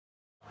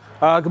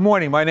Good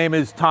morning. My name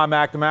is Tom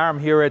McNamara. I'm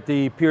here at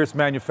the Pierce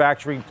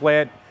Manufacturing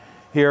Plant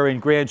here in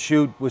Grand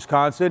Chute,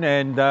 Wisconsin,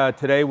 and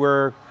today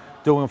we're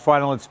doing a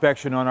final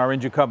inspection on our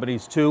engine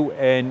companies 2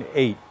 and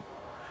 8.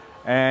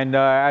 And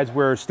as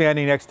we're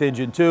standing next to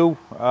engine 2,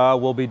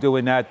 we'll be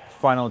doing that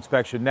final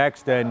inspection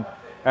next. And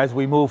as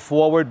we move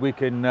forward, we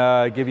can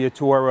give you a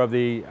tour of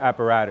the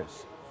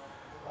apparatus.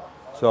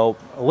 So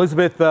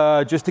Elizabeth,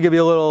 just to give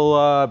you a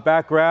little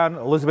background,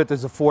 Elizabeth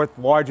is the 4th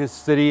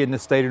largest city in the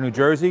state of New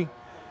Jersey.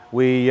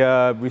 We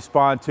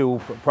respond to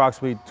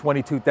approximately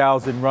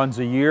 22,000 runs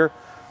a year,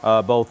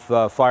 both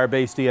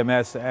fire-based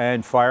EMS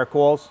and fire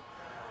calls.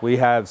 We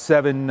have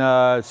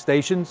 7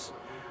 stations,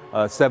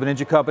 7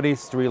 engine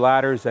companies, 3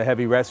 ladders, a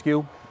heavy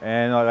rescue,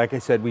 and like I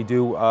said, we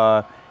do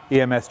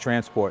EMS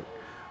transport.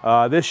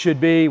 This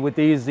should be, with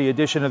the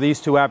addition of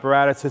these 2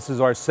 apparatus, this is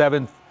our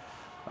 7th,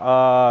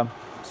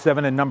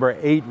 7 and number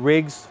 8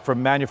 rigs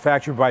from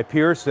manufactured by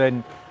Pierce,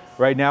 and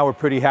right now we're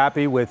pretty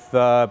happy with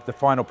the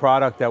final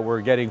product that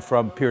we're getting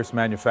from Pierce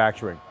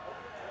Manufacturing.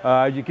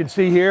 You can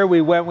see here we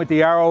went with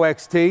the Arrow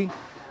XT.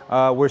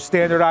 We're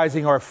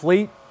standardizing our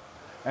fleet,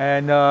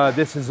 and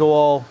this is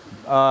all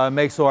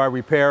makes our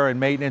repair and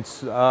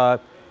maintenance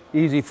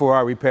easy for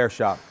our repair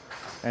shop.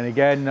 And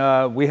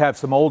again, we have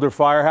some older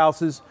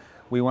firehouses.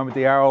 We went with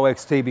the Arrow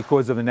XT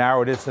because of the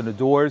narrowness in the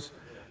doors,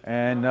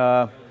 and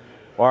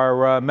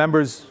our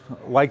members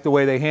like the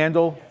way they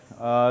handle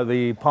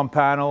the pump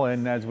panel,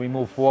 and as we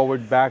move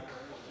forward back,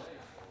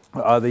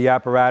 the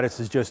apparatus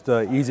is just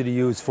easy to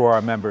use for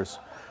our members.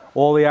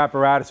 All the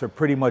apparatus are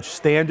pretty much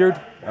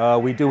standard.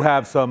 We do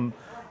have some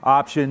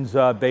options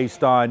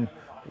based on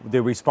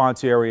the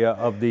response area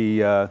of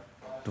the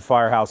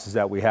firehouses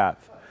that we have.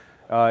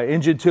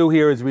 Engine 2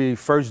 here is we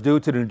first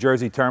due to the New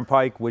Jersey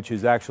Turnpike, which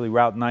is actually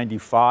Route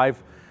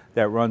 95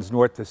 that runs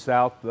north to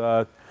south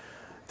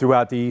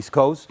throughout the East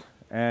Coast.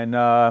 And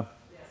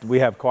we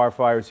have car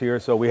fires here,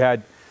 so we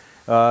had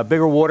a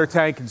bigger water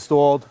tank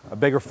installed, a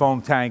bigger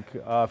foam tank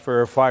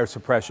for fire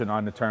suppression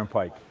on the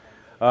turnpike.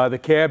 The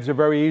cabs are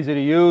very easy to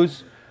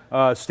use,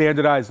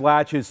 standardized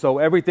latches, so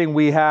everything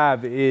we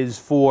have is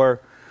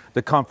for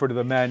the comfort of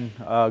the men.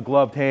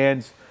 Gloved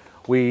hands.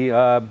 We,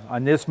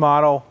 on this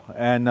model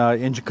and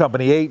engine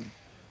company 8,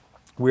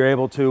 we're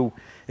able to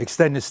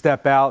extend the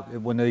step out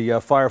when the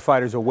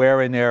firefighters are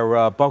wearing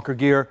their bunker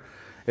gear.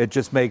 It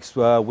just makes,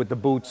 with the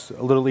boots,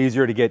 a little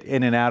easier to get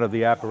in and out of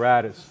the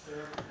apparatus.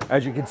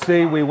 As you can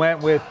see, we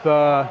went with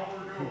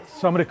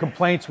some of the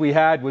complaints we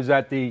had was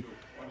that the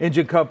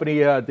engine company,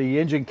 the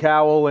engine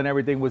cowl and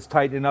everything was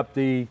tightening up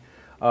the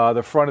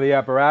front of the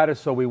apparatus,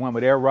 so we went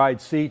with air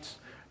ride seats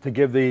to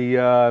give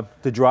the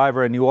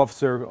driver and the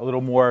officer a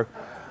little more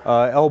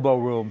elbow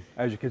room,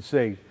 as you can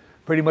see.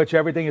 Pretty much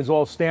everything is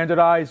all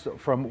standardized,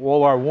 from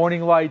all our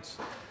warning lights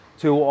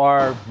to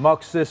our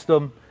muck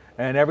system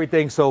and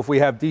everything. So if we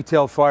have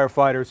detailed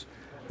firefighters,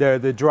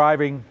 the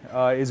driving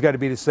is going to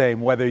be the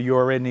same, whether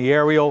you're in the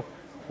aerial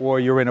or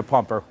you're in a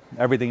pumper.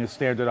 Everything is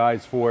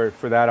standardized for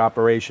that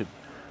operation.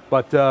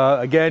 But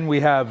again, we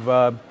have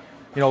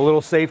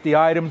little safety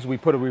items. We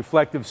put a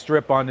reflective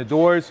strip on the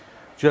doors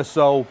just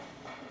so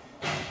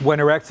when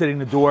they're exiting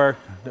the door,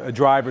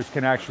 drivers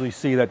can actually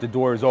see that the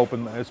door is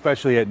open,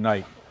 especially at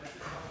night.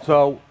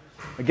 So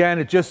again,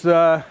 it just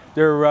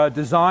they're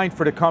designed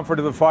for the comfort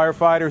of the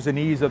firefighters and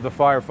ease of the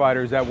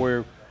firefighters that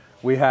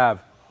we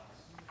have.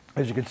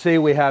 As you can see,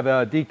 we have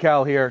a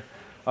decal here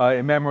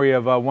in memory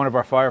of one of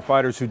our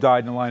firefighters who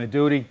died in the line of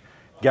duty,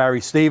 Gary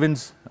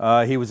Stevens.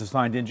 He was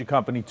assigned to engine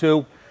company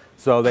 2,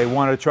 so they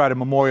wanted to try to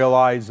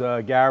memorialize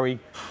Gary,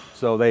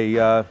 so they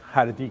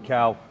had a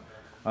decal.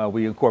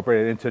 We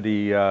incorporated into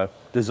the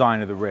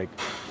design of the rig.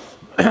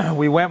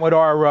 We went with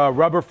our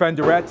rubber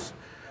fenderettes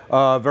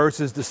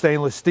versus the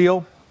stainless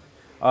steel.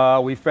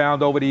 We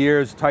found over the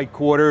years tight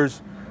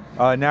quarters,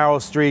 narrow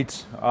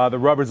streets, the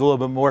rubber's a little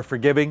bit more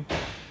forgiving.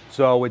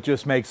 So it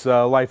just makes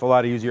life a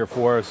lot easier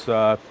for us,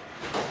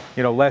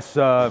 less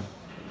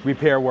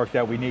repair work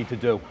that we need to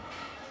do.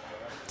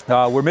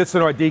 We're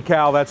missing our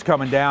decal, that's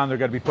coming down. They're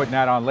going to be putting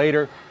that on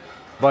later.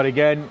 But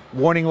again,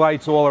 warning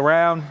lights all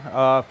around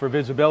for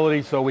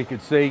visibility so we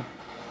could see.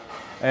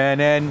 And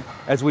then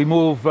as we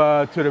move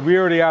to the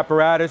rear of the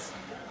apparatus,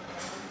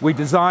 we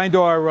designed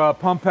our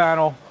pump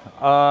panel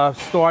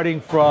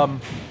starting from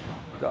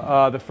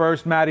the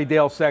first Matty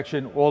Dale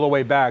section all the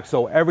way back.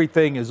 So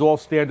everything is all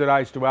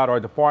standardized throughout our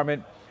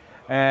department,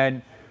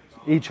 and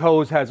each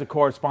hose has a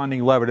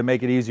corresponding lever to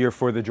make it easier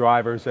for the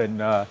drivers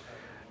and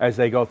as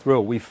they go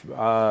through. If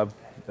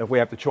we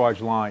have to charge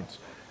lines.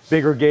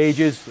 Bigger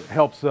gauges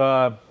helps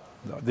the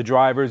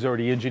drivers or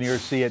the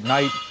engineers see at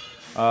night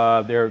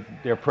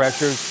their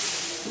pressures.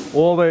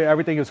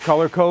 Everything is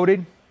color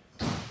coded.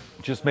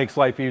 Just makes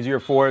life easier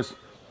for us.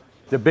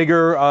 The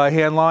bigger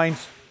hand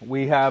lines,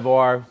 we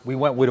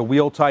went with a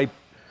wheel type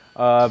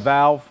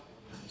valve,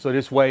 so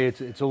this way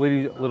it's a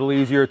little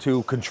easier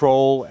to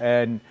control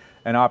and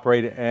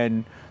operate,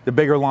 and the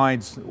bigger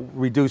lines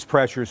reduce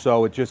pressure,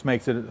 so it just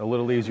makes it a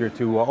little easier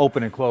to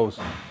open and close.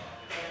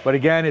 But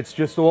again, it's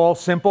just all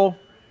simple.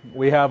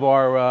 We have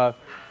our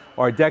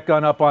our deck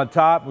gun up on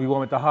top. We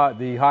went with the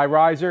high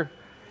riser.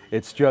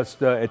 It's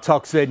just, it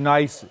tucks in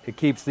nice. It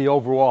keeps the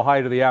overall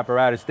height of the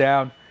apparatus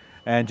down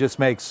and just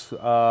makes it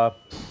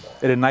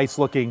a nice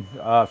looking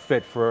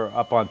fit for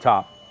up on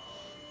top.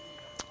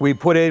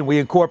 We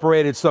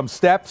incorporated some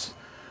steps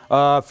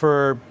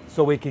so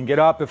we can get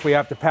up if we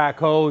have to pack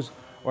hose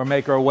or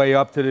make our way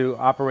up to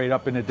operate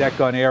up in the deck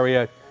gun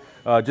area.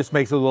 Just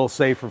makes it a little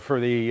safer for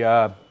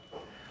the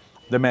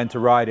men to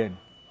ride in.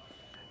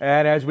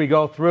 And as we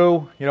go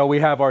through, you know, we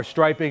have our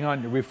striping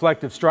on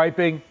reflective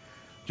striping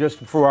just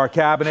for our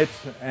cabinets,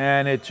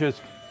 and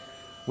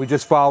we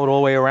just follow it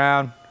all the way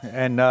around,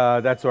 and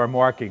that's our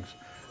markings.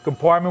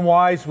 Compartment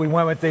wise, we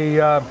went with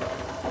the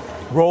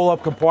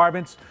roll-up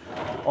compartments.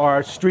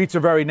 Our streets are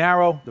very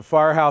narrow, the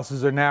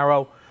firehouses are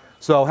narrow,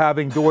 so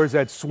having doors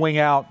that swing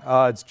out,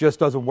 it just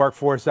doesn't work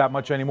for us that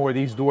much anymore.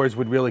 These doors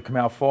would really come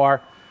out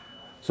far.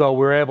 So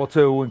we're able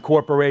to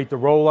incorporate the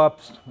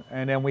roll-ups,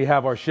 and then we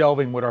have our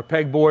shelving with our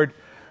pegboard,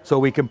 so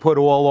we can put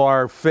all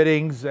our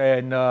fittings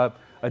and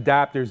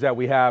adapters that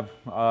we have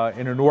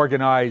in an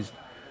organized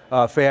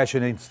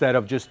fashion instead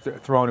of just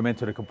throwing them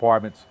into the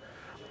compartments.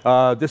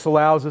 This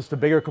allows us, the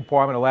bigger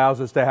compartment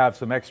allows us to have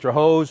some extra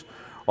hose.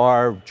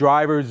 Our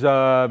driver's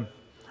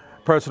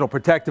personal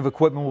protective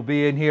equipment will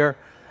be in here.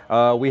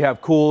 We have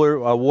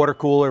a water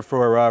cooler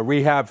for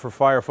rehab for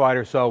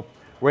firefighters, so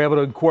we're able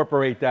to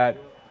incorporate that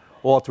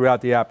all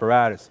throughout the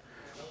apparatus.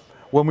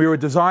 When we were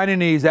designing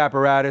these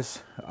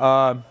apparatus,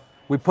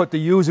 we put the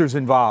users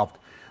involved.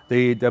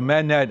 The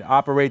men that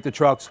operate the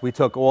trucks, we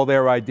took all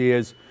their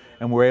ideas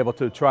and we're able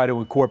to try to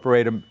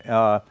incorporate them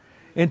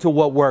into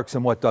what works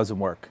and what doesn't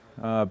work.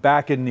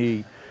 Back in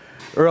the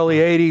early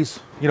 80s,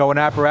 you know, an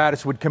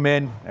apparatus would come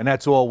in and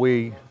that's all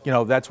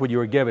that's what you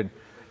were given.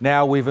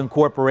 Now we've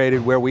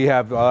incorporated where we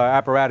have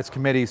apparatus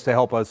committees to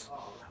help us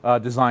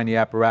design the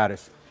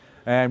apparatus.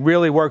 And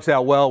really works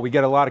out well. We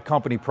get a lot of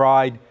company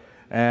pride,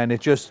 and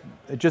it just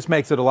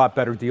makes it a lot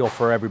better deal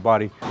for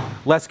everybody.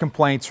 Less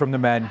complaints from the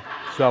men,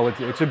 so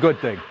it's a good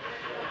thing.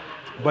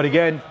 But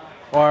again,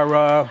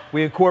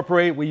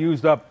 we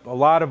used up a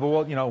lot of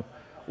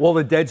all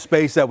the dead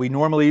space that we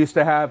normally used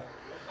to have.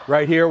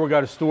 Right here, we're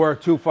going to store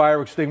 2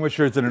 fire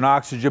extinguishers and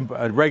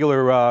a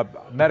regular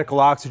medical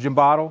oxygen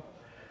bottle,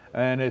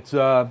 and it's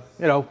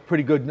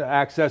pretty good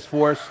access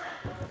for us.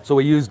 So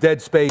we use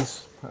dead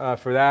space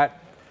for that.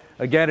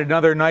 Again,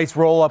 another nice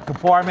roll-up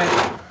compartment.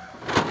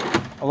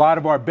 A lot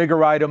of our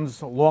bigger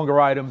items, longer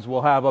items,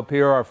 we'll have up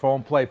here our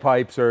foam play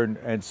pipes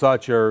and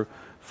such, or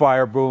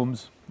fire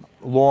booms,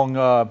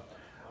 long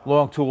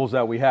tools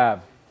that we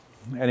have.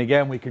 And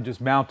again, we can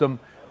just mount them,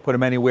 put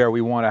them anywhere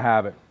we want to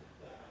have it.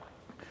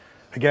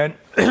 Again,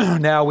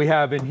 now we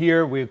have in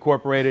here, we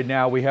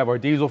have our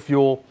diesel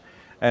fuel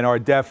and our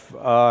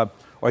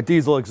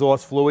diesel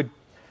exhaust fluid.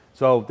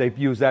 So they've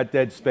used that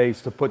dead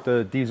space to put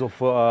the diesel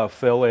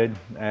fill in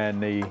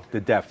and the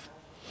DEF.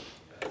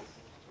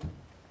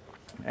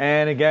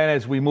 And again,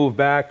 as we move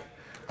back,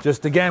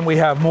 we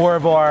have more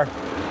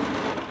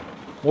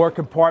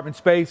compartment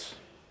space,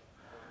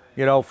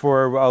 you know,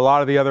 for a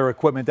lot of the other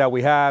equipment that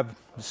we have.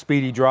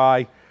 Speedy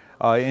Dry,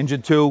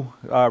 Engine 2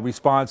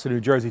 response to New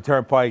Jersey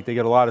Turnpike. They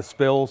get a lot of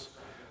spills,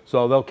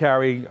 so they'll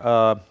carry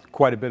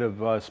quite a bit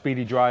of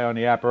Speedy Dry on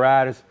the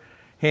apparatus.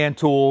 Hand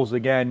tools,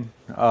 again,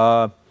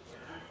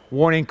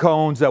 warning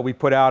cones that we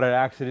put out at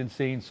accident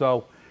scenes.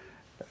 So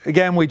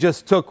again, we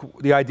just took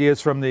the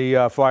ideas from the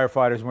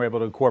firefighters and were able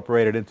to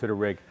incorporate it into the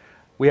rig.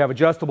 We have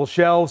adjustable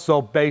shelves,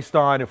 so based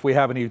on if we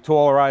have any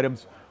taller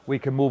items, we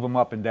can move them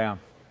up and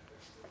down.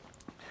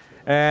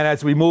 And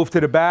as we move to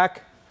the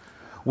back,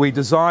 we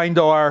kind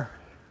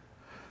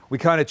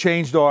of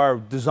changed our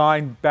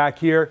design back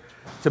here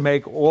to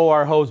make all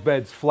our hose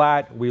beds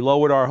flat. We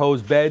lowered our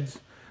hose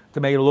beds to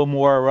make it a little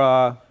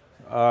more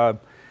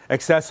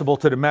accessible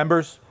to the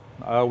members.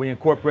 We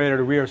incorporated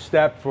a rear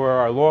step for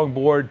our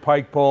longboard,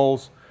 pike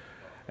poles,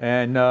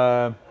 and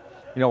our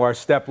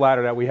step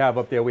ladder that we have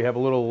up there. We have a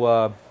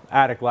little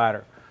attic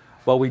ladder.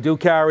 But we do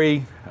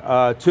carry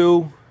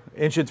 2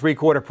 1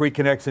 3/4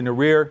 pre-connects in the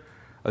rear,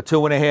 a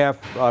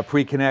 2.5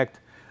 pre-connect,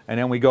 and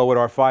then we go with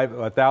our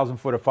 1,000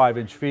 foot of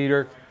 5-inch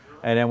feeder,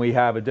 and then we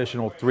have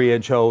additional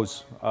 3-inch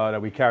hose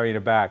that we carry in the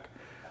back.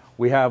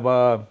 We have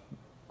a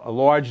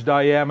large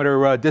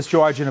diameter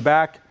discharge in the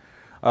back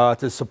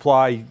to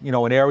supply,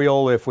 an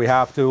aerial if we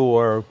have to,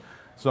 or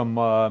some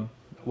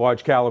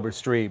large caliber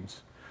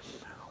streams.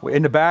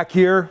 In the back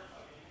here,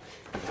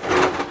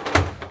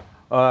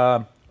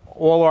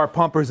 all our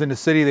pumpers in the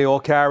city, they all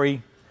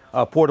carry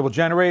portable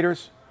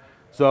generators.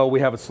 So we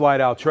have a slide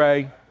out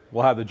tray.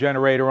 We'll have the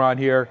generator on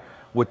here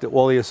with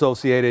all the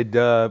associated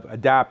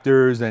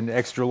adapters and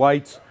extra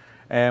lights.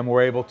 And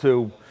we're able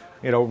to,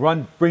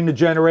 bring the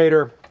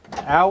generator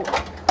out.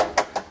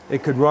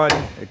 It could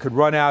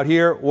run out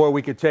here, or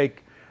we could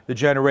take the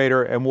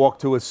generator and walk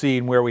to a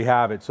scene where we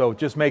have it. So it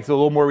just makes it a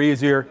little more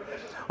easier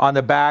on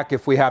the back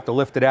if we have to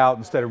lift it out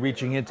instead of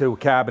reaching into a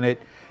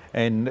cabinet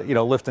and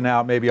lifting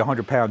out maybe a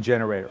 100-pound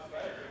generator.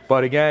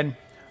 But again,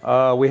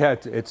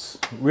 it's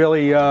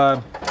really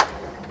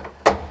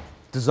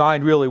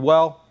designed really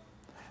well,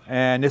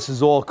 And this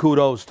is all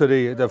kudos to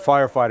the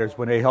firefighters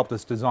when they helped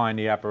us design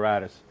the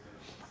apparatus.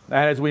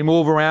 And as we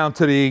move around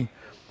to the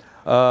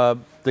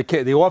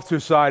officer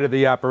side of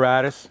the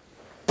apparatus,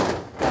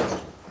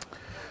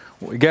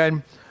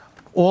 again,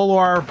 all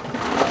our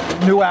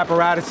new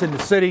apparatus in the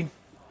city.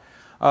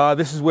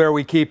 This is where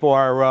we keep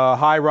our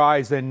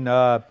high-rise and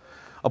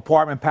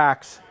apartment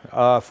packs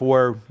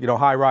for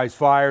high-rise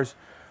fires.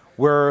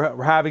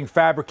 We're having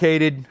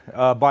fabricated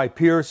by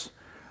Pierce.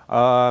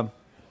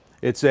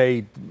 It's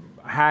a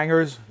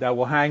hangers that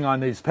will hang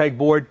on this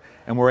pegboard,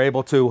 and we're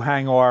able to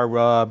hang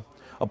our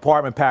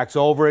apartment packs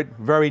over it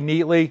very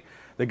neatly.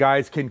 The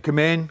guys can come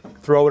in,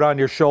 throw it on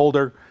your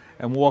shoulder,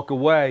 and walk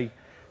away,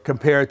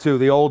 compared to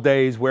the old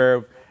days where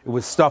it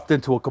was stuffed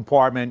into a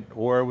compartment,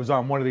 or it was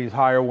on one of these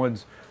higher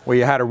ones where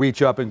you had to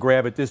reach up and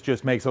grab it. This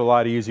just makes it a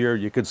lot easier.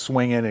 You could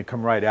swing in and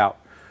come right out.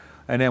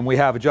 And then we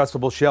have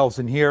adjustable shelves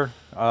in here.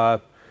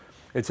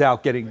 It's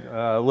out getting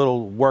a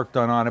little work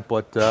done on it,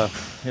 but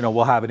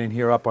we'll have it in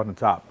here up on the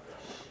top.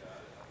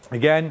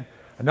 Again,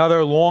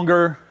 another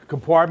longer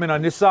compartment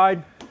on this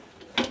side,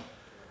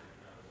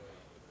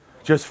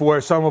 just for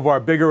some of our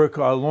bigger,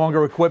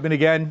 longer equipment.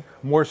 Again,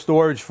 more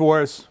storage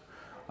for us.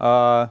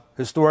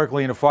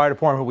 Historically in the fire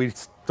department, we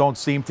don't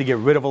seem to get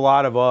rid of a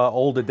lot of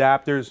old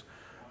adapters,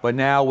 but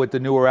now with the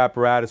newer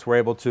apparatus, we're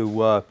able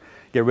to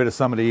get rid of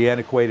some of the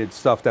antiquated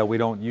stuff that we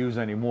don't use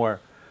anymore.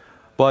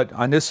 But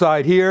on this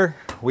side here,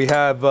 we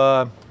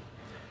have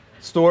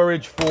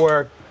storage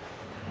for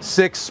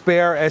 6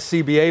 spare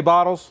SCBA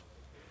bottles,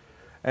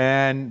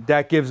 and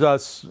that gives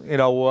us,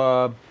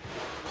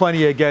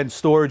 plenty, again,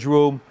 storage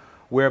room,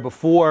 where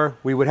before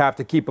we would have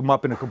to keep them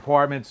up in the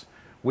compartments.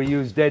 We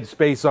use dead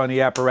space on the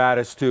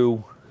apparatus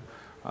to,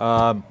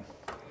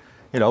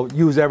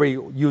 use every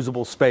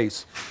usable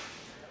space.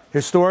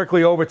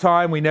 Historically, over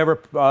time, we never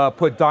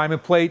put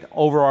diamond plate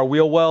over our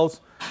wheel wells,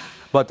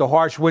 but the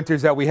harsh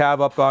winters that we have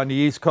up on the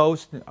East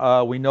Coast,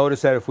 we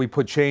notice that if we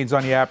put chains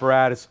on the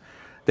apparatus,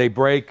 they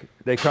break,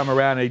 they come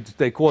around,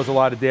 they cause a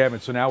lot of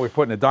damage. So now we're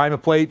putting a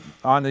diamond plate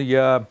on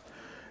the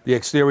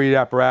exterior of the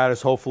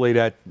apparatus. Hopefully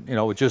that,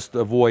 it just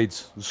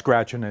avoids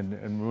scratching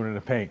and ruining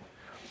the paint.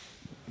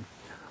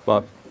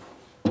 But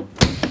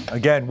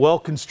again, well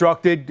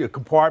constructed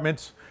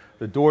compartments.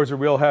 The doors are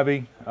real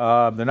heavy.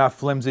 They're not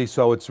flimsy,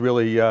 so it's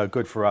really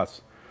good for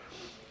us.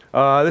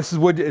 This is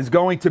what is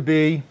going to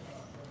be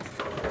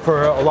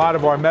for a lot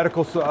of our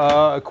medical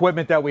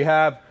equipment that we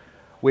have.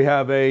 We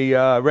have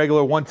a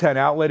regular 110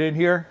 outlet in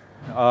here.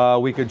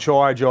 We can keep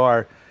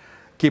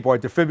our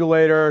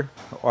defibrillator,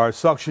 our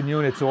suction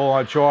units all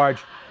on charge.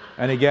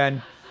 And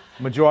again,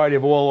 majority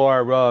of all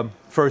our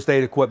first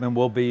aid equipment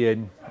will be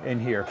in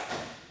here.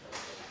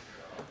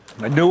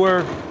 A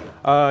newer,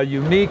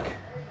 unique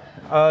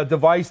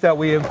device that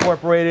we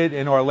incorporated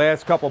in our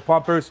last couple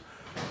pumpers,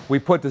 we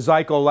put the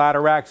Zyco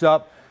ladder racks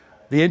up.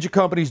 The engine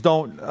companies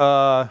don't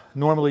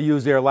normally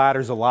use their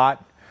ladders a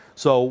lot,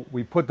 so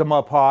we put them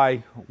up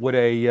high with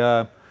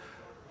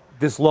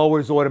this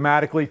lowers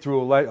automatically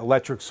through an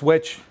electric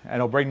switch, and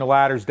it'll bring the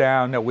ladders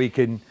down that we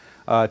can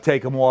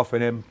take them off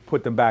and then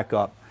put them back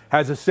up.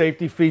 Has a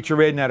safety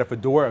feature in that if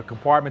a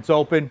compartment's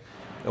open,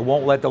 it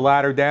won't let the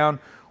ladder down.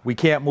 We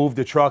can't move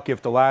the truck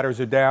if the ladders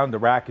are down, the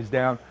rack is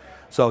down.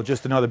 So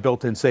just another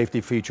built-in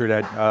safety feature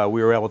that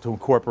we were able to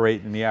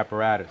incorporate in the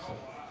apparatus.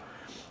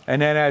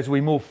 And then as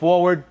we move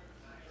forward,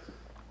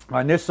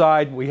 on this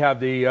side we have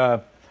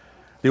the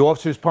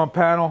officer's pump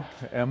panel,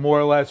 and more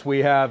or less we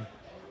have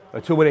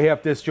a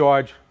 2.5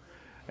 discharge,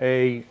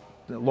 a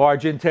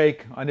large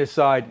intake on this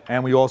side,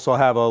 and we also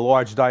have a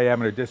large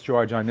diameter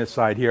discharge on this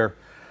side here,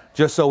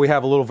 just so we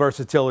have a little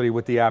versatility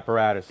with the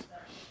apparatus.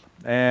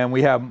 And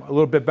we have a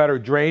little bit better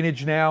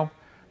drainage now.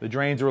 The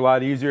drains are a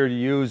lot easier to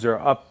use. They're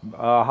up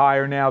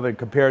higher now than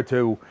compared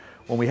to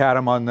when we had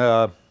them on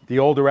the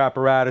older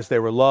apparatus. They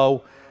were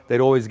low. They'd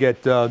always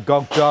get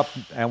gunked up,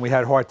 and we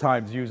had hard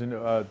times using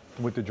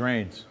with the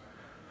drains.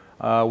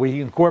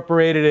 We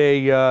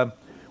incorporated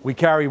we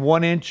carry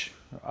 1-inch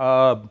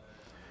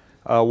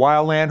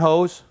wildland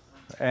hose,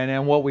 and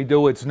then what we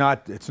do, it's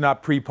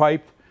not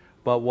pre-piped,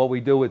 but what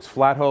we do, it's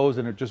flat hose,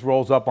 and it just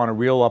rolls up on a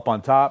reel up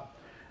on top.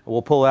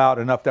 We'll pull out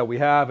enough that we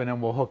have, and then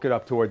we'll hook it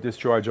up to our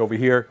discharge over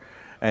here,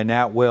 and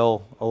that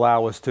will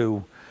allow us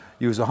to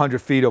use 100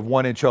 feet of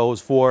 1-inch hose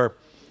for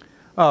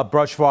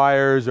brush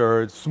fires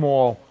or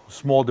small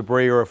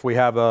debris, or if we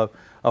have a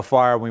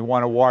fire and we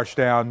want to wash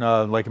down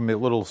like a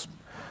little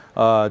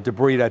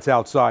debris that's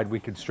outside, we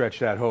can stretch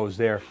that hose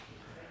there.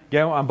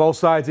 Again, on both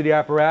sides of the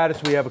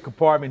apparatus, we have a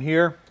compartment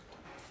here.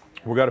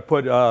 We're going to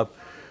put a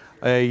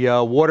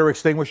water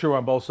extinguisher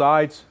on both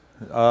sides.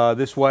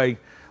 This way,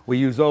 we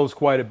use those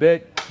quite a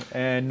bit,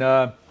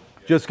 and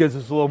just gives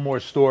us a little more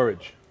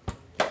storage.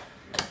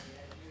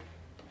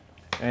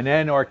 And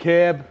then our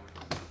cab,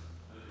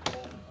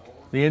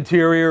 the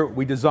interior,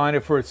 we designed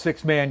it for a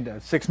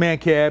six-man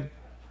cab.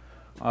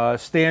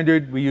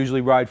 Standard, we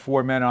usually ride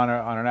 4 men on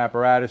an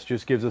apparatus.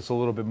 Just gives us a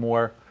little bit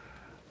more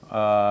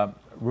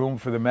room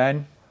for the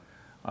men.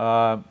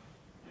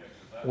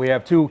 We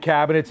have 2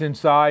 cabinets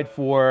inside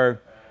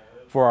for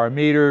our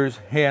meters,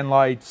 hand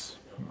lights,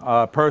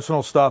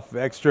 personal stuff,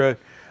 extra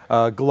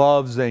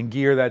gloves and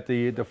gear that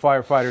the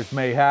firefighters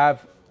may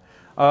have.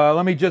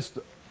 Let me just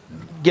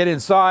get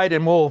inside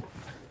and we'll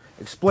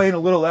explain a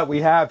little that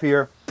we have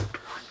here.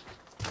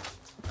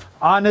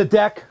 On the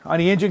deck, on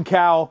the engine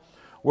cowl,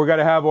 we're going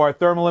to have our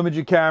thermal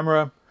imaging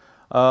camera,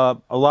 a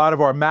lot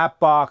of our map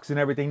box and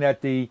everything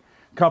that the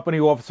company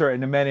officer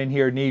and the men in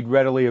here need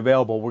readily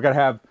available. We're going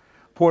to have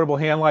portable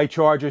handlight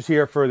chargers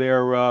here for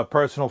their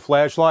personal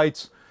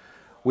flashlights.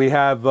 We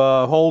have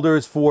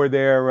holders for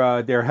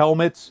their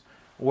helmets,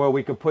 or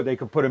they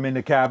could put them in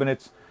the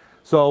cabinets.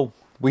 So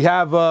we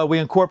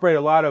incorporate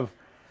a lot of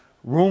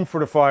room for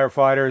the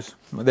firefighters.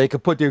 They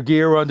could put their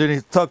gear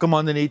underneath, tuck them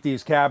underneath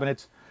these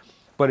cabinets,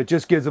 but it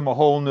just gives them a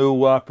whole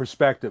new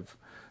perspective.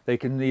 They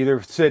can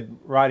either sit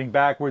riding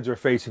backwards or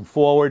facing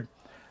forward,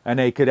 and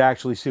they could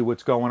actually see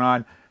what's going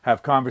on,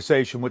 have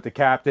conversation with the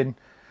captain,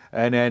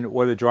 and then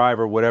or the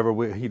driver, whatever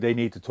they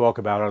need to talk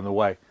about on the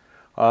way.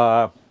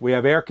 We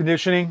have air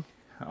conditioning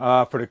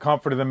for the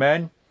comfort of the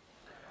men,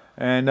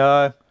 and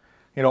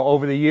you know,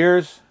 over the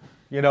years,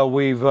 you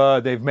know,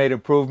 they've made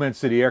improvements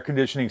to the air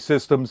conditioning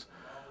systems.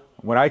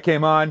 When I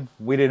came on,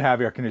 we didn't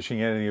have air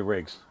conditioning in any of the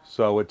rigs,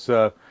 so it's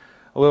a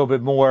little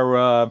bit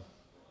more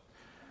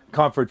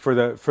comfort for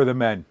the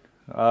men.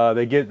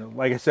 They get,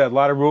 like I said, a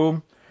lot of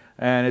room,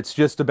 and it's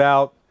just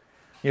about,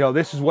 you know,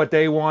 this is what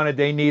they wanted,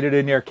 they needed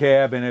in their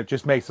cab, and it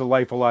just makes the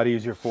life a lot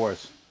easier for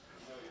us.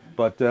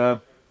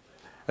 But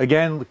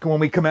again, when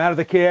we come out of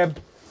the cab,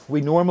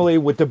 we normally,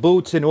 with the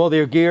boots and all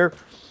their gear,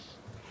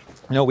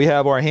 you know, we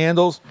have our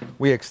handles,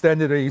 we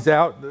extended these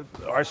out,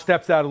 our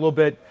steps out a little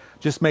bit,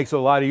 just makes it a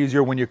lot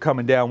easier when you're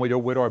coming down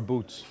with our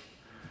boots.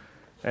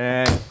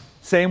 And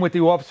same with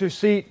the officer's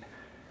seat.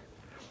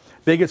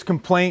 Biggest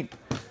complaint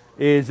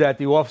is that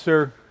the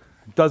officer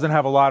doesn't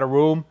have a lot of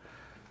room.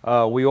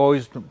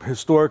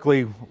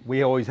 Historically,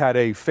 we always had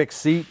a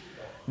fixed seat.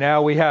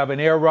 Now we have an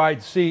air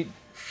ride seat,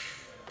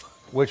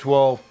 which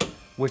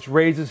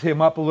raises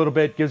him up a little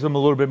bit, gives him a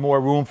little bit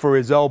more room for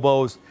his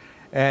elbows,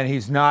 and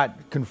he's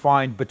not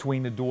confined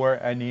between the door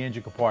and the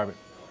engine compartment.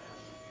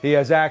 He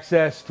has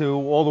access to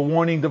all the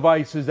warning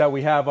devices that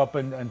we have up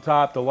on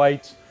top, the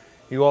lights.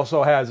 He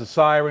also has a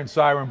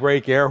siren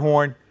brake, air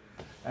horn,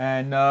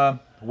 and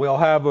we'll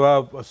have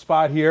a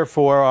spot here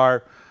for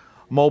our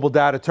mobile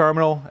data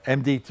terminal,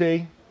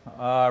 MDT,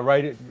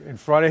 right in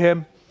front of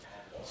him.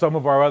 Some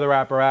of our other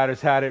apparatus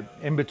had it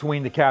in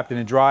between the captain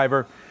and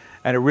driver,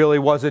 and it really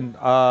wasn't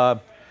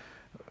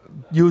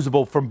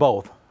usable from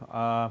both.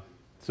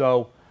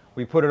 So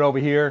we put it over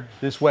here.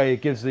 This way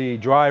it gives the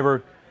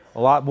driver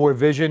a lot more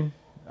vision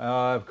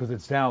because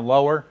it's down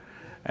lower,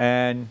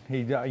 and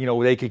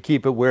they could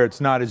keep it where it's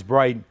not as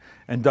bright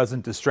and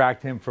doesn't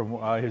distract him from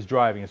his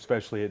driving,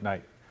 especially at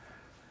night.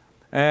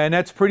 And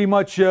that's pretty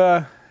much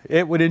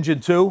it with engine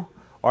 2.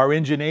 Our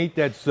engine 8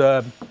 that's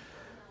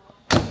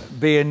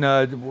being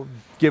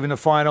given a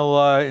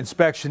final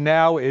inspection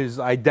now is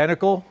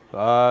identical,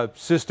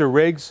 sister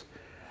rigs,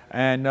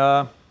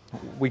 and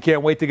we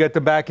can't wait to get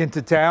them back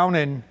into town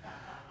and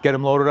get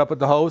them loaded up at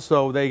the hose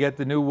so they get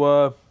the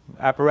new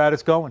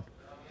apparatus going.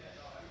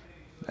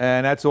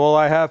 And that's all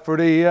I have for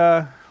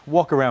the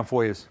walk around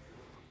for you.